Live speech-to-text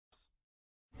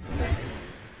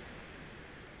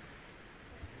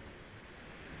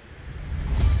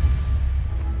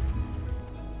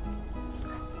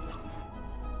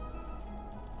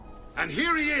And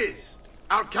here he is,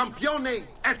 our campione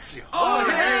Ezio. Oh,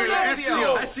 hey,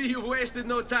 Ezio! I see you wasted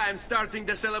no time starting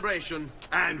the celebration.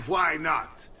 And why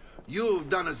not? You've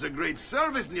done us a great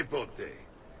service, Nipote.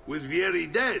 With Vieri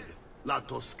dead, La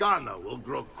Toscana will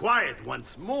grow quiet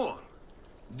once more.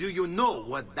 Do you know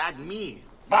what that means?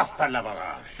 Basta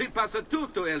lavorare. Si passa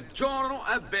tutto il giorno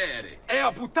a bere. E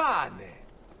a puttane!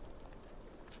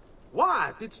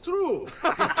 What? It's true!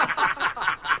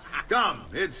 Come,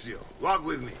 Ezio, walk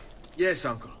with me. Yes,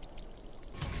 uncle.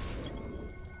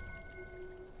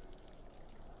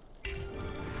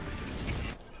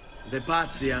 The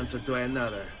Pazzi answer to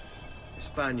another. A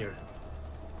Spaniard.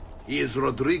 He is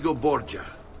Rodrigo Borgia,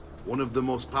 one of the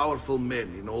most powerful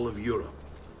men in all of Europe,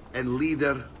 and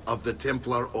leader of the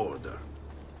Templar Order.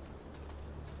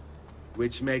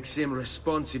 Which makes him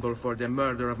responsible for the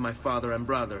murder of my father and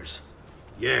brothers.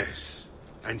 Yes,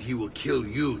 and he will kill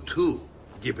you too,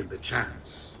 given the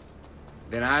chance.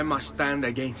 Then I must stand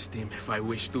against him if I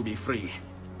wish to be free.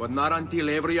 But not until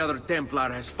every other Templar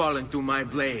has fallen to my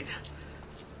blade.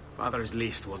 Father's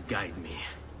list will guide me.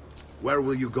 Where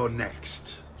will you go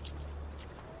next?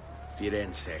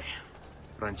 Firenze.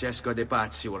 Francesco de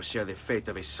Pazzi will share the fate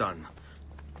of his son.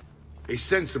 A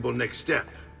sensible next step.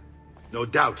 No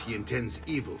doubt he intends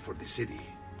evil for the city.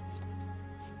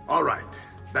 All right,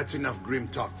 that's enough grim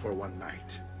talk for one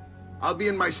night. I'll be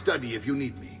in my study if you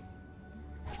need me.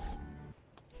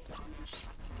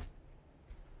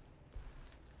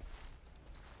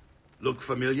 Look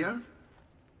familiar?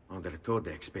 Other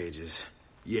codex pages.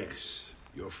 Yes.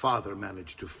 Your father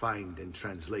managed to find and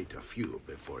translate a few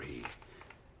before he...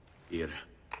 Here.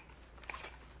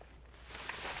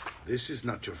 This is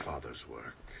not your father's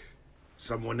work.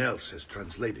 Someone else has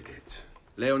translated it.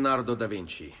 Leonardo da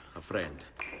Vinci, a friend.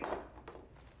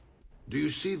 Do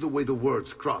you see the way the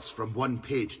words cross from one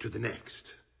page to the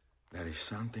next? There is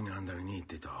something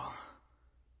underneath it all.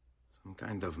 Some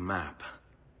kind of map.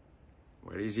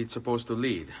 Where is it supposed to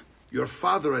lead? Your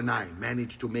father and I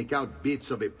managed to make out bits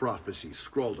of a prophecy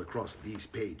scrawled across these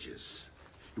pages.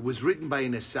 It was written by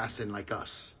an assassin like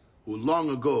us, who long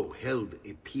ago held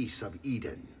a piece of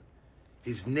Eden.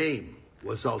 His name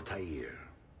was Altair.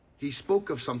 He spoke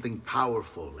of something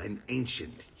powerful and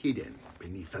ancient hidden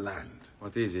beneath the land.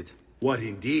 What is it? What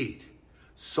indeed?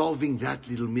 Solving that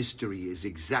little mystery is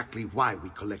exactly why we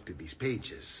collected these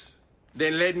pages.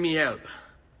 Then let me help.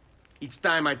 It's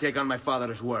time I take on my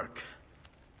father's work.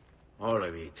 All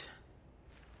of it.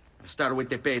 I'll start with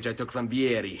the page I took from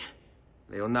Vieri.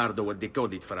 Leonardo will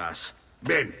decode it for us.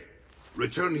 Bene.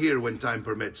 Return here when time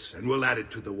permits, and we'll add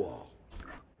it to the wall.